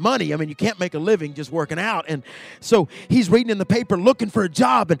running out of money. I mean, you can't make a living just working out. And so he's reading in the paper looking for a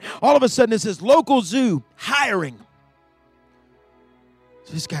job. And all of a sudden, it says local zoo hiring.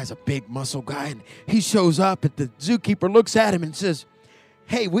 So this guy's a big muscle guy. And he shows up, and the zookeeper looks at him and says,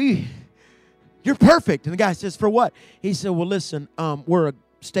 hey, you're perfect. And the guy says, for what? He said, well, listen, we're a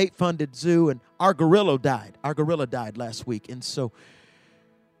state-funded zoo, and our gorilla died. Our gorilla died last week. And so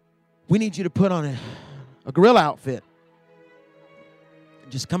we need you to put on a gorilla outfit.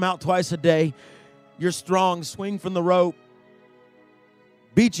 Just come out twice a day. You're strong. Swing from the rope.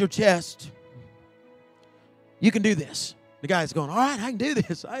 Beat your chest. You can do this. The guy's going, all right, I can do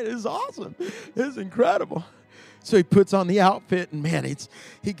this. This is awesome. This is incredible. So he puts on the outfit, and man,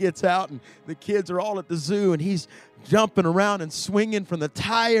 he gets out, and the kids are all at the zoo, and he's jumping around and swinging from the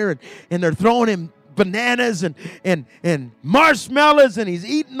tire, and they're throwing him bananas and marshmallows, and he's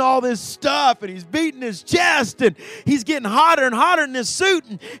eating all this stuff, and he's beating his chest, and he's getting hotter and hotter in his suit,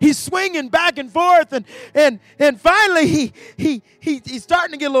 and he's swinging back and forth, and finally he's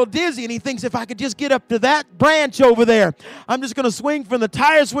starting to get a little dizzy, and he thinks, if I could just get up to that branch over there, I'm just going to swing from the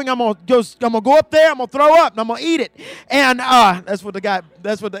tire swing. I'm going to go up there, I'm going to throw up, and I'm going to eat it. And that's what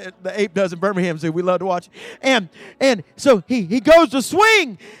the ape does in Birmingham Zoo. We love to watch it. And so he goes to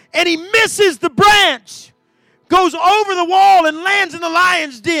swing, and he misses the branch, goes over the wall and lands in the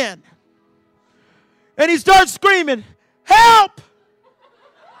lion's den. And he starts screaming, "Help!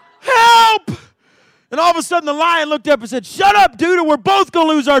 Help!" And all of a sudden the lion looked up and said, "Shut up, dude, or we're both going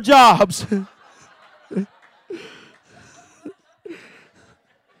to lose our jobs."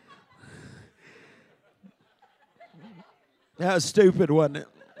 That was stupid, wasn't it?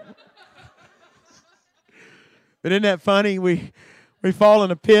 But isn't that funny? We fall in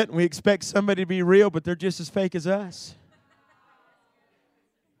a pit and we expect somebody to be real, but they're just as fake as us.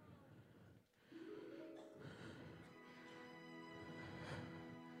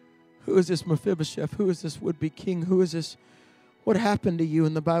 Who is this Mephibosheth? Who is this would-be king? Who is this? What happened to you?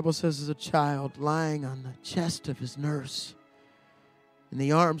 And the Bible says, as a child, lying on the chest of his nurse, in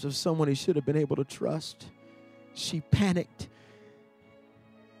the arms of someone he should have been able to trust, she panicked.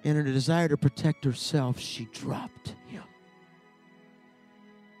 In her desire to protect herself, she dropped him.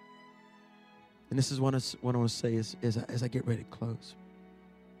 And this is what I want to say as I get ready to close.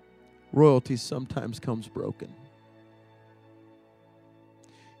 Royalty sometimes comes broken.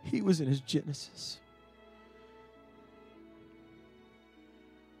 He was in his Genesis.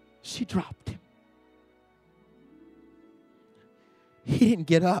 She dropped him. He didn't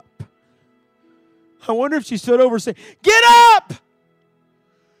get up. I wonder if she stood over and said, "Get up!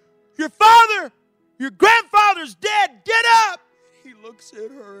 Your grandfather's dead. Get up!" He looks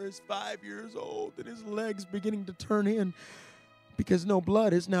at her as 5 years old, and his legs beginning to turn in because no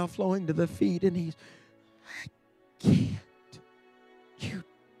blood is now flowing to the feet, and he's, "I can't. You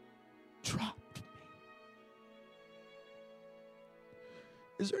dropped me."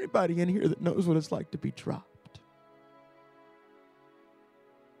 Is there anybody in here that knows what it's like to be dropped?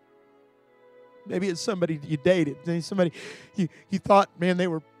 Maybe it's somebody you dated, maybe somebody you thought, man,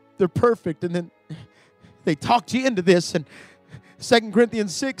 they're perfect, and then they talked you into this. And 2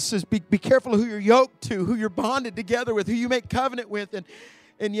 Corinthians 6 says, be careful who you're yoked to, who you're bonded together with, who you make covenant with,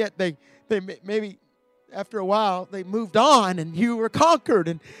 and yet they maybe after a while they moved on, and you were conquered,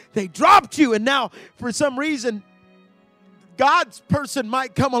 and they dropped you, and now for some reason God's person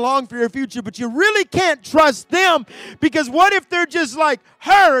might come along for your future, but you really can't trust them, because what if they're just like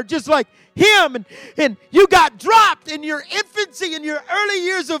her, just like him, and you got dropped in your infancy, in your early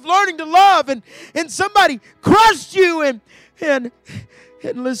years of learning to love, and somebody crushed you, and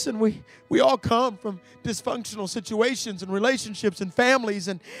listen, we all come from dysfunctional situations and relationships and families,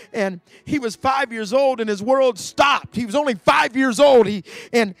 and he was 5 years old and his world stopped. He was only 5 years old.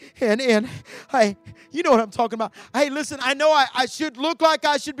 You know what I'm talking about. Hey, listen, I know I should look like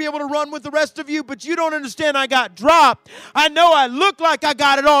I should be able to run with the rest of you, but you don't understand. I got dropped. I know I look like I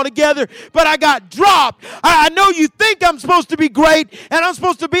got it all together, but I got dropped. I know you think I'm supposed to be great, and I'm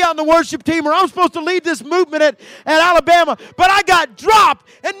supposed to be on the worship team, or I'm supposed to lead this movement at Alabama, but I got dropped,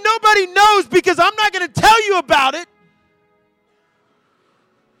 and nobody knows because I'm not going to tell you about it.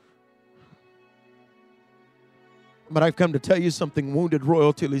 But I've come to tell you something. Wounded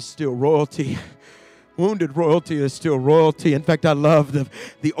royalty is still royalty. Wounded royalty is still royalty. In fact, I love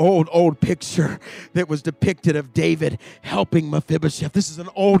the old picture that was depicted of David helping Mephibosheth. This is an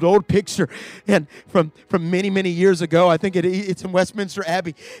old picture, and from many years ago. I think it's in Westminster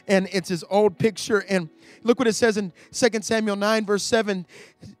Abbey, and it's his old picture. And look what it says in 2 Samuel 9, verse 7.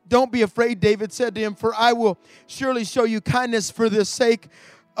 "Don't be afraid," David said to him, "for I will surely show you kindness for the sake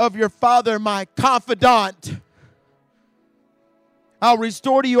of your father, my confidant. I'll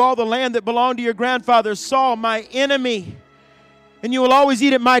restore to you all the land that belonged to your grandfather Saul, my enemy. And you will always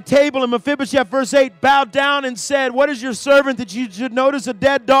eat at my table." And Mephibosheth, verse 8, bowed down and said, "What is your servant that you should notice a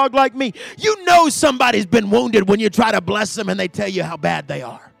dead dog like me?" You know somebody's been wounded when you try to bless them and they tell you how bad they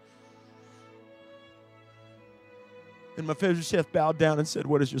are. And Mephibosheth bowed down and said,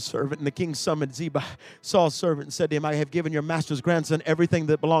 "What is your servant?" And the king summoned Ziba, Saul's servant, and said to him, "I have given your master's grandson everything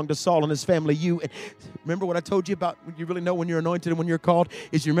that belonged to Saul and his family. And remember what I told you about when you really know when you're anointed and when you're called,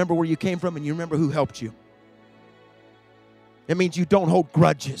 is you remember where you came from and you remember who helped you. It means you don't hold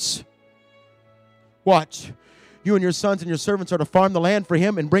grudges. Watch. You and your sons and your servants are to farm the land for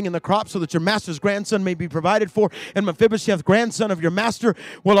him and bring in the crops so that your master's grandson may be provided for. And Mephibosheth, grandson of your master,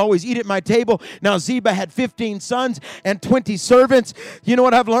 will always eat at my table. Now Ziba had 15 sons and 20 servants. You know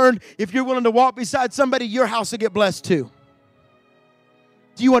what I've learned? If you're willing to walk beside somebody, your house will get blessed too.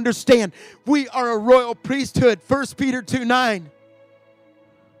 Do you understand? We are a royal priesthood. 1 Peter 2:9.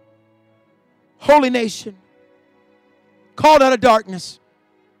 Holy nation. Called out of darkness.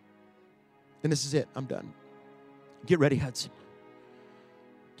 And this is it. I'm done. Get ready, Hudson.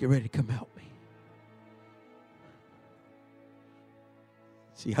 Get ready to come help me.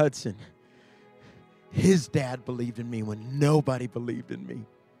 See, Hudson, his dad believed in me when nobody believed in me.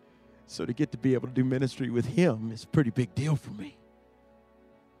 So to get to be able to do ministry with him is a pretty big deal for me.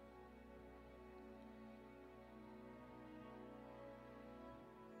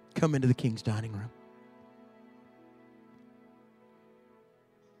 Come into the king's dining room.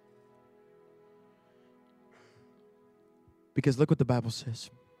 Because look what the Bible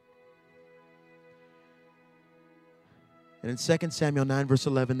says. And in 2 Samuel 9, verse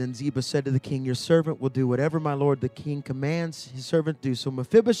 11, then Ziba said to the king, your servant will do whatever my lord the king commands his servant to do. So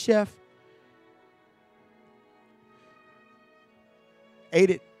Mephibosheth ate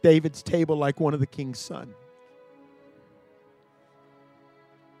at David's table like one of the king's sons.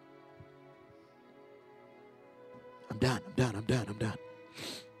 I'm done.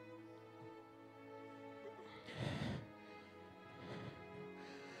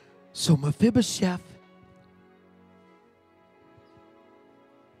 So Mephibosheth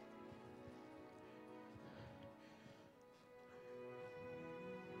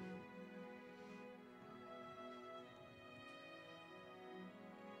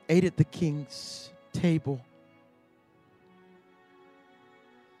ate at the king's table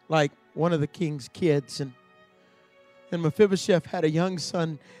like one of the king's kids. And Mephibosheth had a young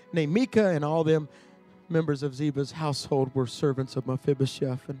son named Micah, and all them members of Ziba's household were servants of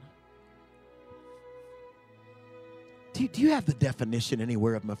Mephibosheth. And do you have the definition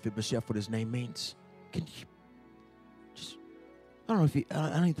anywhere of Mephibosheth, what his name means? Can you just, I don't know if you, I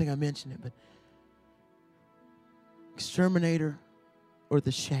don't even think I mentioned it, but exterminator or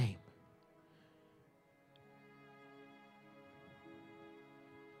the shame.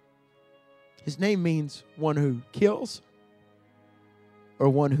 His name means one who kills or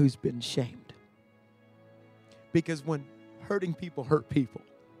one who's been shamed. Because when hurting people hurt people.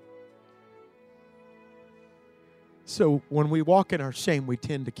 So when we walk in our shame, we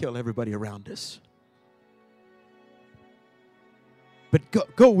tend to kill everybody around us. But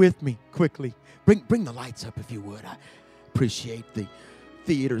go with me quickly. Bring the lights up if you would. I appreciate the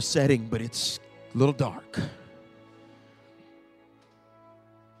theater setting, but it's a little dark. A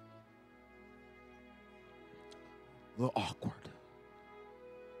little awkward.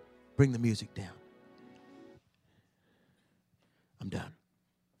 Bring the music down. I'm done.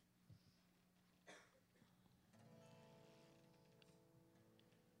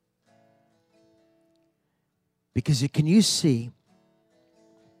 Because can you see,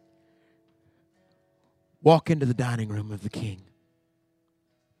 walk into the dining room of the king.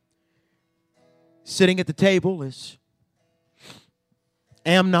 Sitting at the table is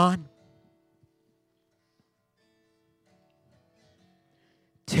Amnon,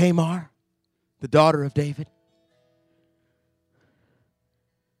 Tamar, the daughter of David.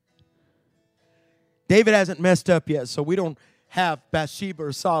 David hasn't messed up yet, so we don't have Bathsheba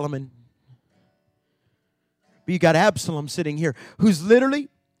or Solomon. But you got Absalom sitting here, who's literally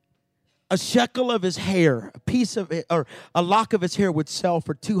a shekel of his hair, a piece of it, or a lock of his hair would sell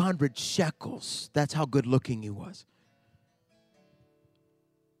for 200 shekels. That's how good looking he was.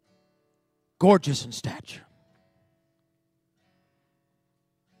 Gorgeous in stature.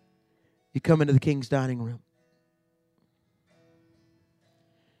 You come into the king's dining room.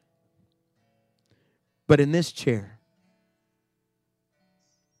 But in this chair,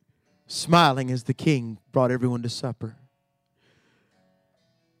 smiling as the king brought everyone to supper,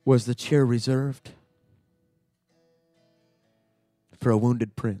 was the chair reserved for a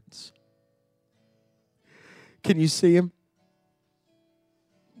wounded prince. Can you see him?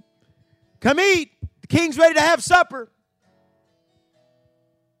 Come eat. The king's ready to have supper.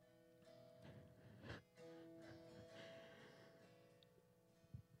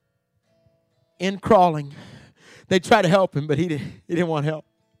 In crawling. They tried to help him, but he didn't want help.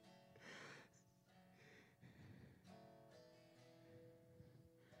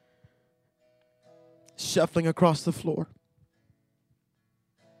 Shuffling across the floor.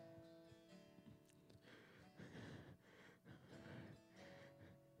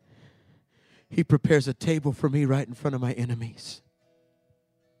 He prepares a table for me right in front of my enemies.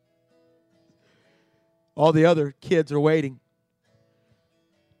 All the other kids are waiting.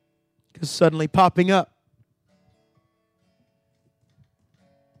 Because suddenly popping up,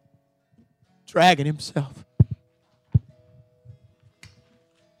 dragging himself,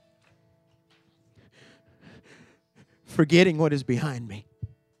 forgetting what is behind me.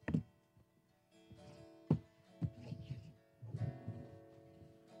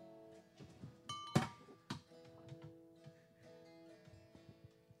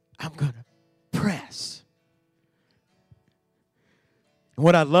 I'm going to press. And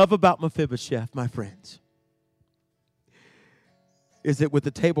what I love about Mephibosheth, my friends, is that with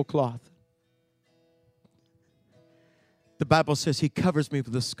the tablecloth, the Bible says he covers me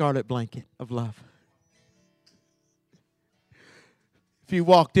with a scarlet blanket of love. If he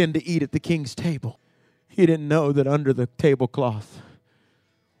walked in to eat at the king's table, he didn't know that under the tablecloth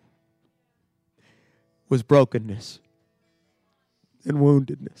was brokenness and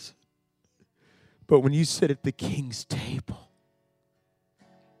woundedness. But when you sit at the king's table,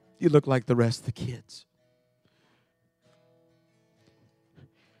 you look like the rest of the kids.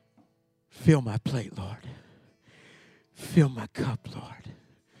 Fill my plate, Lord. Fill my cup, Lord.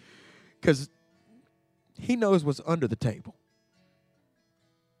 Because he knows what's under the table.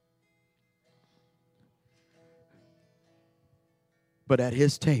 But at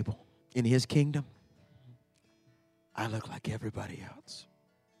his table, in his kingdom, I look like everybody else.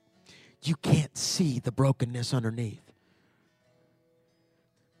 You can't see the brokenness underneath.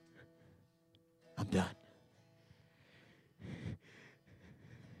 I'm done.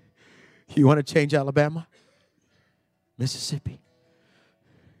 You want to change Alabama? Mississippi?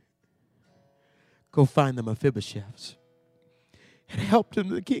 Go find the Mephibosheths and help them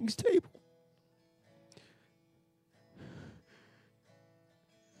to the king's table.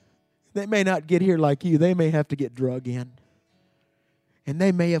 They may not get here like you. They may have to get drug in. And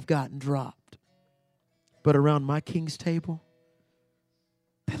they may have gotten dropped. But around my king's table,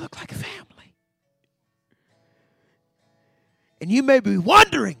 they look like a family. And you may be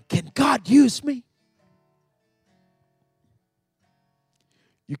wondering, can God use me?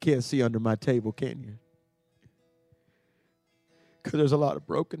 You can't see under my table, can you? Because there's a lot of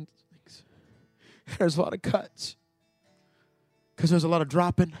broken things. There's a lot of cuts. Because there's a lot of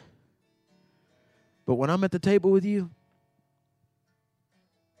dropping. But when I'm at the table with you,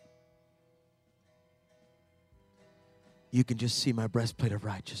 you can just see my breastplate of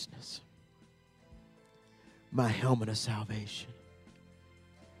righteousness, my helmet of salvation.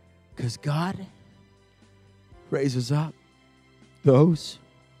 Because God raises up those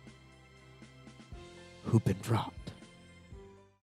who've been dropped.